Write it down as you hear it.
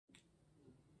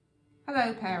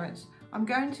Hello parents, I'm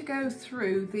going to go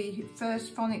through the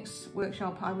first phonics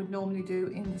workshop I would normally do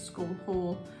in the school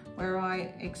hall, where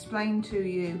I explain to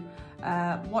you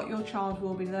what your child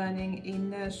will be learning in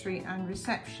nursery and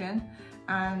reception,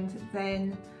 and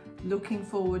then looking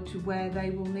forward to where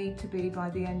they will need to be by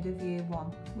the end of year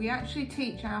one. We actually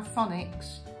teach our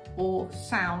phonics, or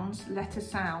sounds, letter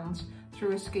sounds,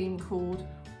 through a scheme called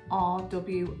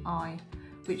RWI,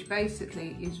 which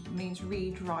basically means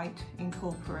read, write,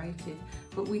 incorporated,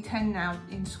 but we tend now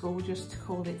in school just to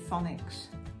call it phonics.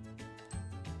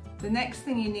 The next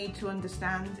thing you need to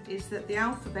understand is that the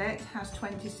alphabet has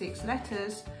 26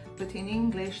 letters, but in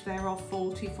English there are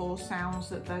 44 sounds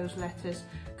that those letters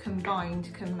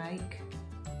combined can make.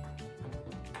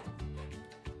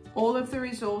 All of the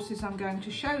resources I'm going to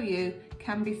show you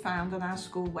can be found on our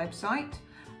school website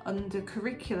under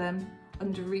curriculum,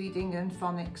 under reading and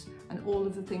phonics, and all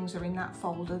of the things are in that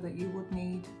folder that you would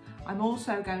need. I'm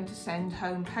also going to send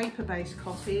home paper-based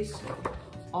copies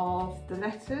of the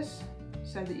letters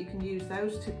so that you can use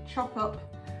those to chop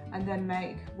up and then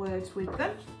make words with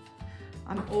them.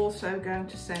 I'm also going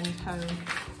to send home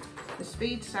the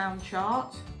speed sound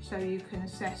chart so you can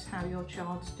assess how your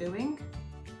child's doing.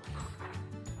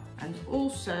 And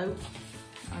also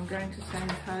I'm going to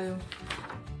send home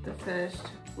the first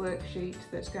worksheet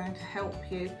that's going to help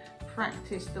you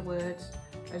practice the words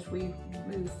as we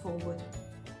move forward.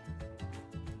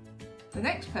 The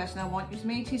next person I want you to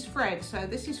meet is Fred. So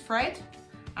this is Fred,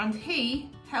 and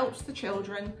he helps the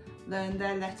children learn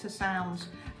their letter sounds,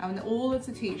 and all of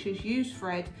the teachers use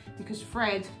Fred because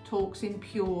Fred talks in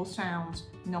pure sounds,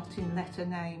 not in letter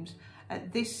names.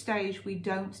 At this stage we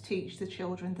don't teach the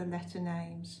children the letter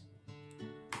names.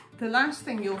 The last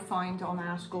thing you'll find on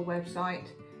our school website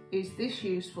is this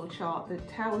useful chart that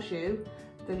tells you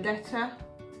the letter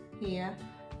here,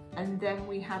 and then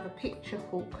we have a picture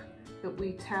hook that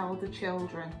we tell the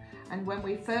children. And when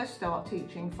we first start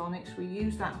teaching phonics, we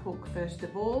use that hook first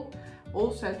of all,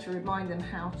 also to remind them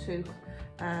how to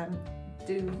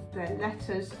do their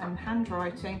letters and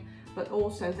handwriting, but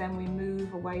also then we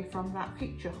move away from that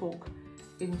picture hook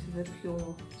into the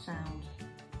pure sound.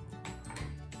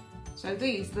 So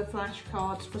these are the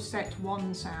flashcards for set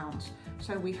 1 sounds.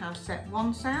 So we have set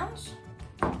 1 sounds,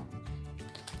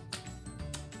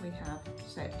 we have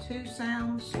set 2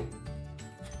 sounds,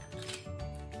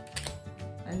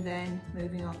 and then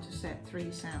moving on to set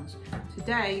 3 sounds.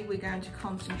 Today we're going to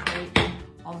concentrate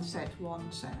on set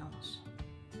 1 sounds.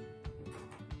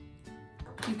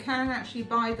 You can actually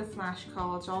buy the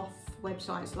flashcards off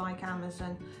websites like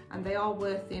Amazon, and they are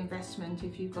worth the investment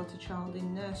if you've got a child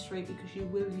in nursery, because you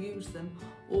will use them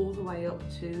all the way up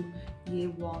to year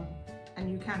 1. And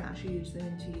you can actually use them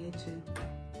into year 2.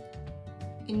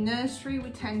 In nursery we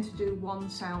tend to do 1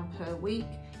 sound per week.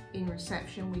 In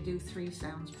reception we do 3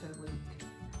 sounds per week.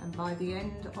 And by the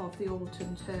end of the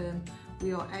autumn term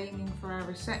we are aiming for our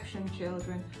reception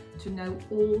children to know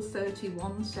all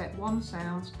 31 set 1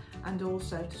 sounds, and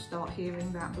also to start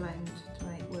hearing that blend to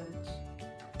make words.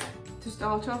 To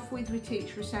start off with, we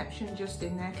teach reception just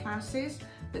in their classes,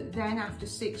 but then after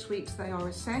 6 weeks they are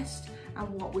assessed, and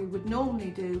what we would normally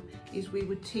do is we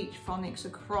would teach phonics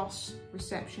across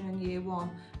reception and year 1,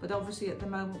 but obviously at the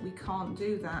moment we can't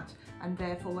do that, and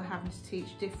therefore we're having to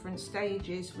teach different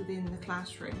stages within the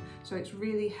classroom. So it's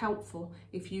really helpful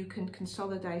if you can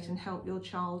consolidate and help your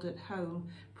child at home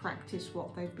practice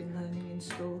what they've been learning in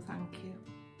school. Thank you.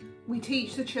 We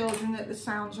teach the children that the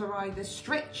sounds are either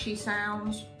stretchy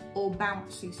sounds or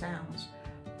bouncy sounds.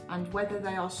 And whether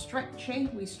they are stretchy,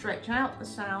 we stretch out the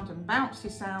sound, and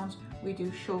bouncy sounds, we do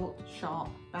short, sharp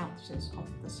bounces of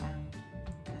the sound.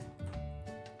 Okay.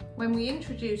 When we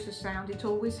introduce a sound, it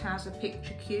always has a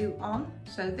picture cue on.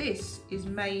 So this is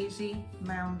Maisie,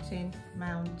 mountain,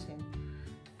 mountain.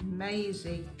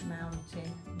 Maisie,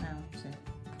 mountain, mountain.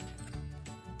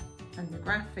 And the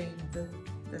grapheme,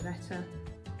 the letter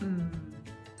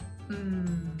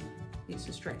it's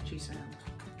a stretchy sound.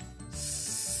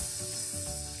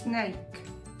 Snake,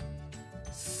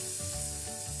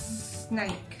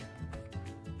 snake,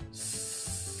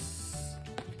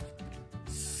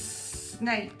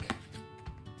 snake,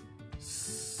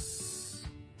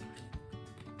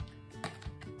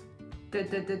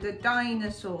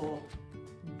 dinosaur,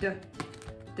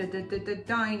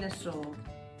 dinosaur,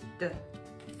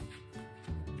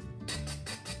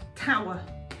 tower,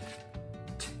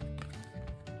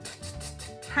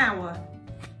 tower.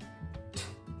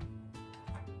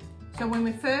 So when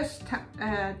we first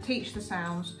teach the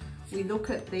sounds, we look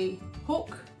at the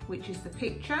hook, which is the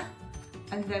picture,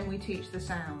 and then we teach the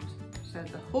sound. So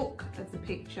the hook of the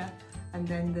picture and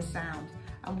then the sound.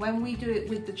 And when we do it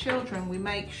with the children, we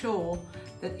make sure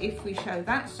that if we show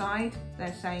that side,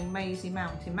 they're saying Maisie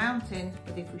mountain, mountain,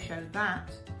 but if we show that,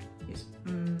 it's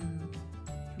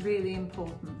really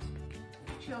important.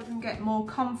 Children get more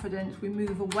confident, we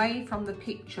move away from the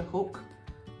picture hook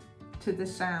to the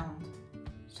sound.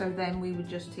 So then we would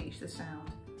just teach the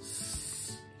sound.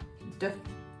 S, d,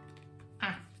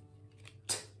 a,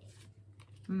 t,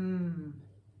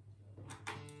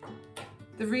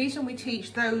 The reason we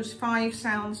teach those 5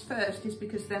 sounds first is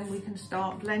because then we can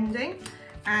start blending.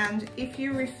 And if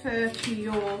you refer to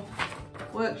your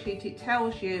worksheet, it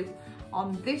tells you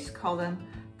on this column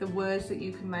the words that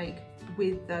you can make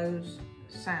with those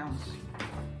sounds.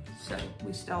 So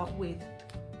we start with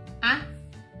a,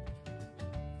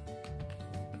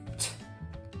 t,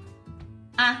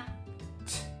 a,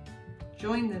 t.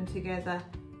 Join them together,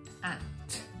 at,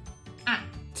 at,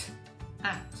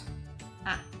 at,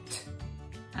 at,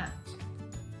 at.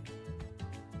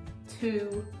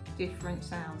 2 different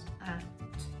sounds, at,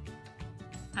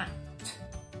 at,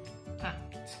 at.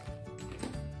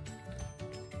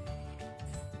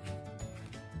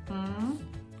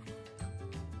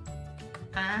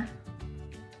 A,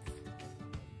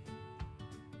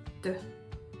 d,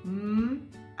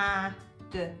 a,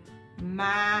 d,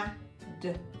 mad,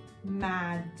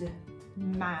 mad,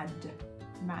 mad,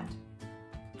 mad.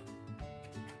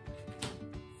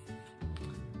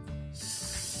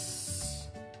 S,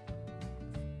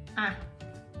 a,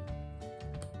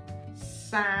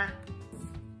 sa,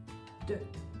 d,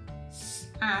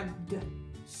 sad,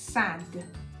 sad.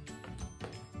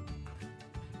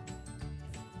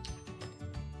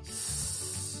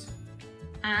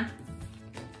 A,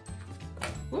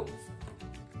 whoop,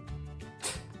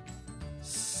 t,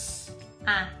 s,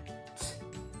 at,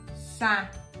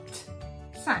 sat,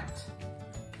 sat.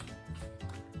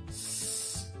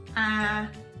 S, a,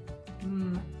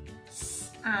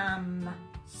 sam,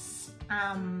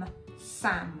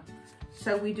 sam.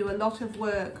 So we do a lot of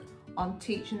work on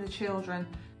teaching the children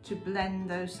to blend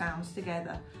those sounds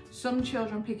together. Some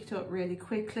children pick it up really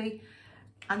quickly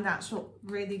and that's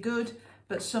really good.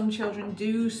 But some children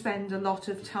do spend a lot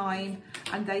of time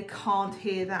and they can't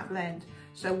hear that blend.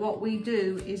 So what we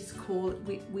do is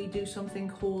we do something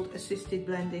called assisted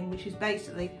blending, which is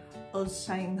basically us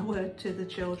saying the word to the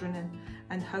children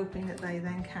and hoping that they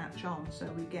then catch on. So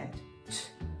we get t,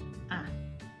 a,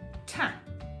 ta,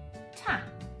 ta,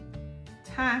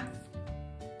 ta,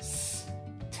 s,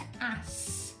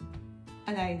 tas,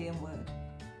 an alien word.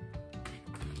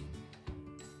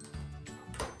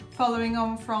 Following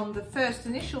on from the first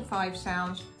initial 5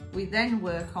 sounds, we then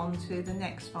work on to the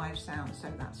next 5 sounds.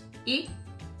 So that's I,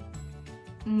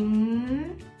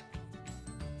 n,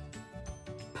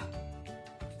 p,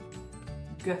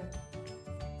 g,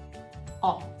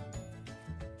 o,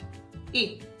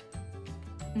 I,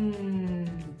 n,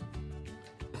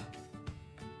 p,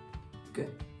 g,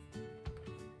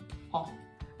 o.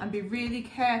 And be really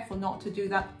careful not to do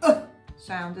that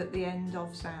sound at the end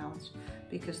of sounds,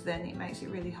 because then it makes it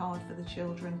really hard for the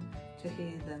children to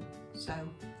hear them. So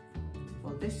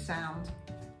for this sound,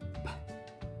 p,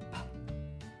 p,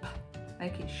 p,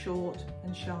 make it short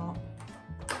and sharp.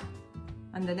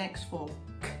 And the next 4,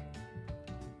 k,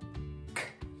 k,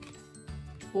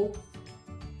 o, b,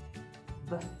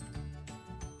 b,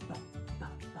 b, b, b,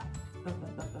 b,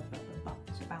 b, b, b.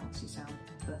 It's a bouncy sound.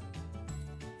 B,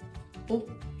 o,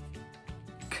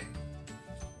 k,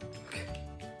 k.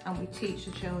 And we teach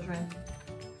the children.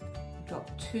 Got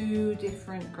 2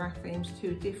 different graphemes,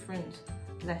 2 different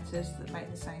letters that make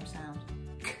the same sound.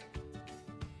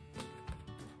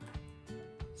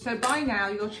 So by now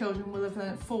your children will have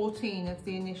learnt 14 of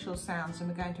the initial sounds and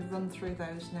we're going to run through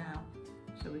those now.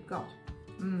 So we've got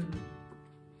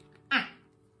a,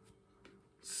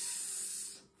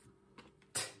 s,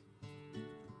 t,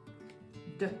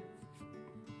 d,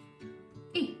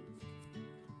 I,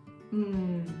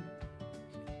 n,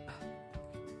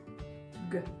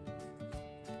 p, g,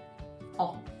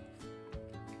 o,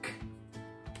 k,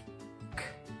 k,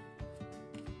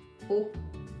 o,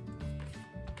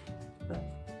 b.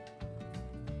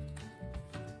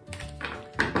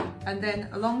 And then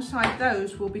alongside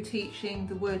those we'll be teaching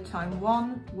the word time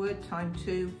 1, word time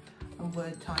 2 and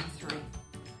word time 3.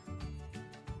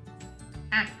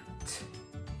 Act,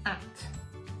 at,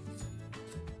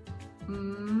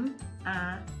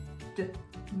 ad,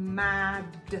 mad,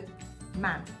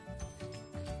 mad.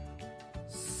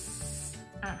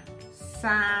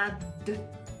 Sad,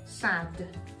 sad.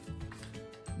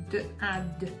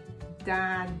 Dad,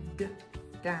 dad,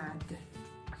 dad.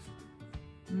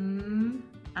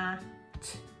 At,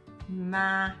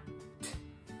 mat,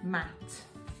 mat.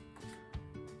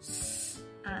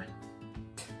 At,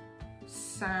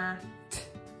 sat,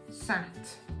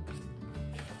 sat.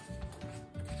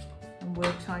 And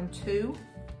word time 2,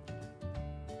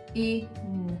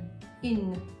 in,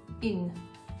 in,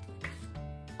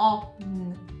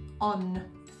 on,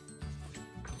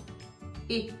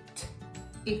 it,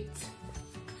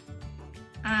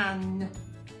 an,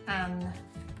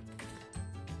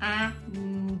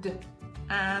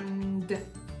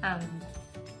 and,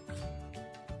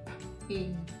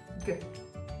 pig,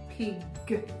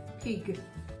 pig,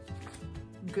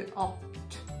 got,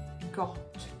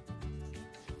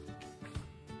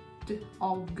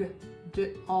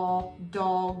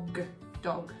 dog,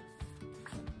 dog,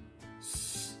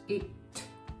 sit,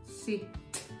 sit,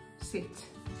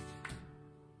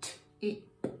 tip,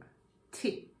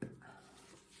 tip,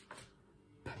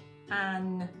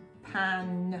 pan,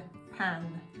 pan,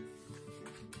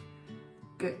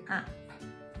 gap,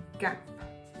 gap,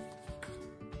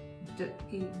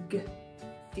 dig,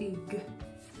 dig,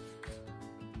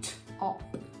 top,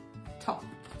 top.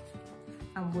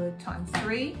 And word time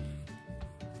 3,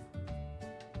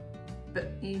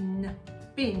 bin,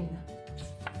 bin,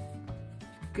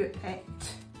 get,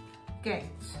 get,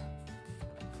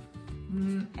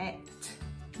 met,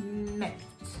 met,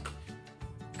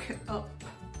 up,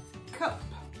 cup,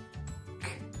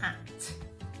 cat,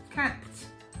 cat,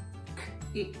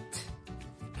 it,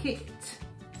 kit,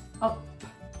 up,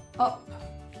 up,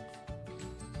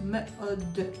 mud,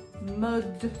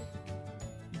 mud,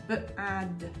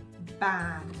 bad,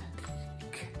 bad,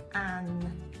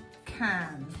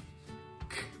 can,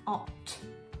 cot,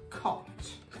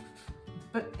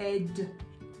 bed,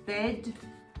 bed,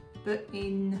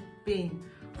 bin.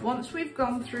 Once we've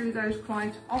gone through those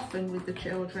quite often with the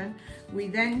children, we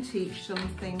then teach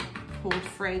something called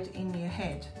thread in your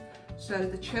head. So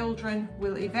the children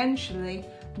will eventually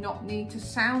not need to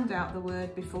sound out the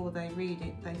word before they read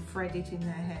it. They thread it in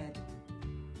their head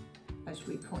as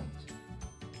we point.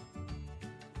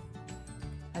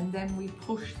 And then we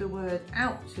push the word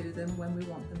out to them when we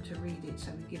want them to read it.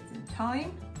 So we give them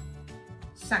time.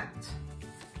 Sat,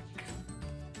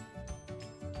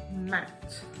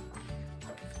 mat,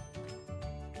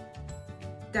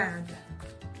 dad,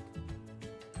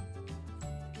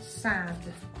 sad,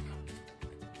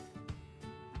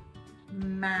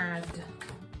 mad,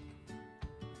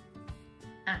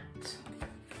 at.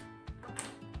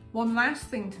 One last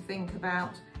thing to think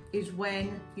about is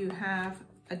when you have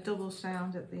a double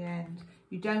sound at the end.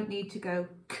 You don't need to go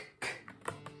k, k.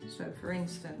 So for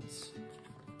instance,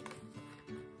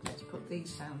 let's put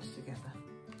these sounds together.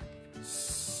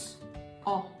 S,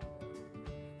 o,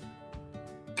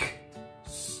 k,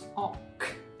 sock,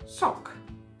 sock.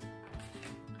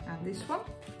 And this one,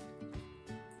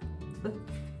 b,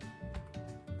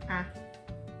 a,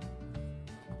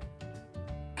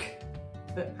 k,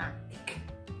 back.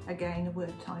 Again, a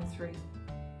word time 3,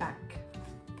 back.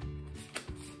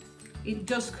 It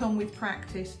does come with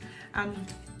practice, and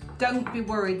don't be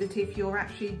worried that if you're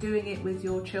actually doing it with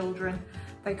your children,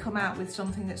 they come out with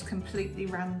something that's completely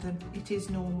random. It is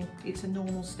normal, it's a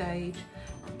normal stage.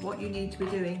 What you need to be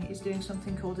doing is doing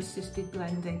something called assisted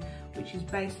blending, which is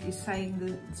basically saying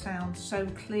the sound so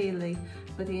clearly,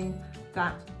 but in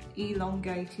that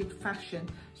elongated fashion,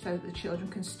 so that the children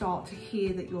can start to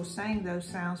hear that you're saying those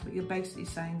sounds, but you're basically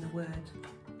saying the word.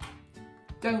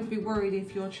 Don't be worried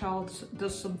if your child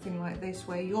does something like this,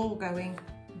 where you're going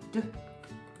d,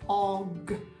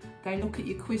 og. They look at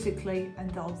you quizzically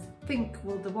and they'll think,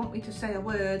 well, they want me to say a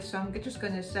word, so I'm just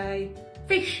going to say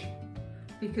fish,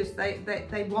 because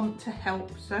they want to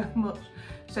help so much.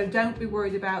 So don't be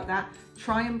worried about that.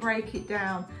 Try and break it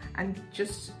down, and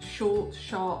just short,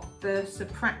 sharp bursts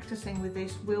of practicing with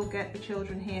this will get the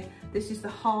children here. This is the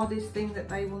hardest thing that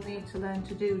they will need to learn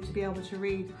to do to be able to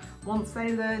read. Once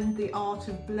they learn the art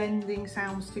of blending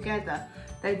sounds together,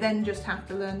 they then just have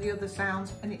to learn the other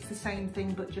sounds, and it's the same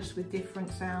thing but just with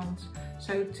different sounds.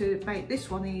 So to make this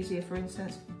one easier, for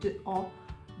instance, d, o,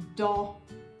 dog,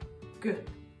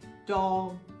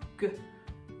 dog,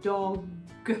 dog,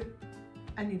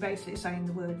 and you're basically saying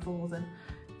the word for them.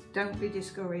 Don't be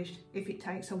discouraged if it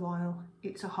takes a while.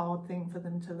 It's a hard thing for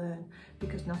them to learn,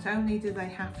 because not only do they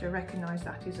have to recognise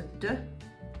that is a d,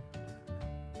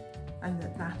 and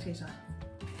that is a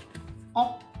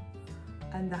o,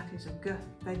 and that is a g.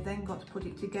 They've then got to put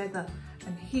it together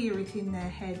and hear it in their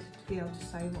head to be able to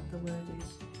say what the word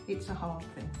is. It's a hard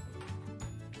thing.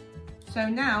 So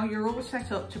now you're all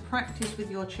set up to practice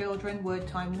with your children word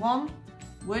time 1,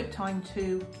 word time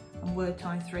 2, and word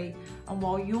time 3. And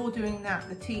while you're doing that,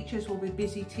 the teachers will be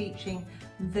busy teaching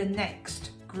the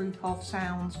next group of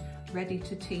sounds, ready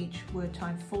to teach word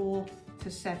time 4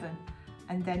 to 7.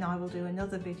 And then I will do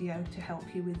another video to help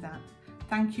you with that.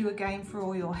 Thank you again for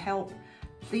all your help.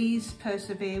 Please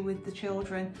persevere with the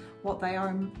children. What they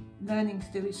are learning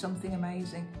to do is something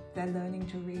amazing. They're learning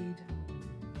to read.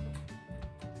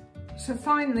 So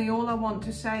finally, all I want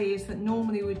to say is that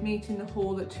normally we'd meet in the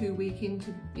hall at 2-week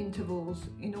intervals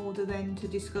in order then to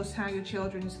discuss how your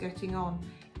children is getting on.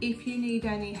 If you need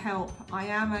any help, I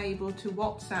am able to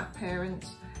WhatsApp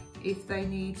parents if they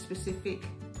need specific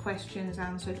questions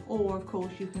answered, or of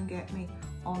course you can get me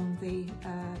on the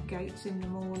gates in the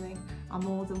morning. I'm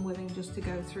more than willing just to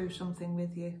go through something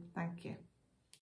with you. Thank you.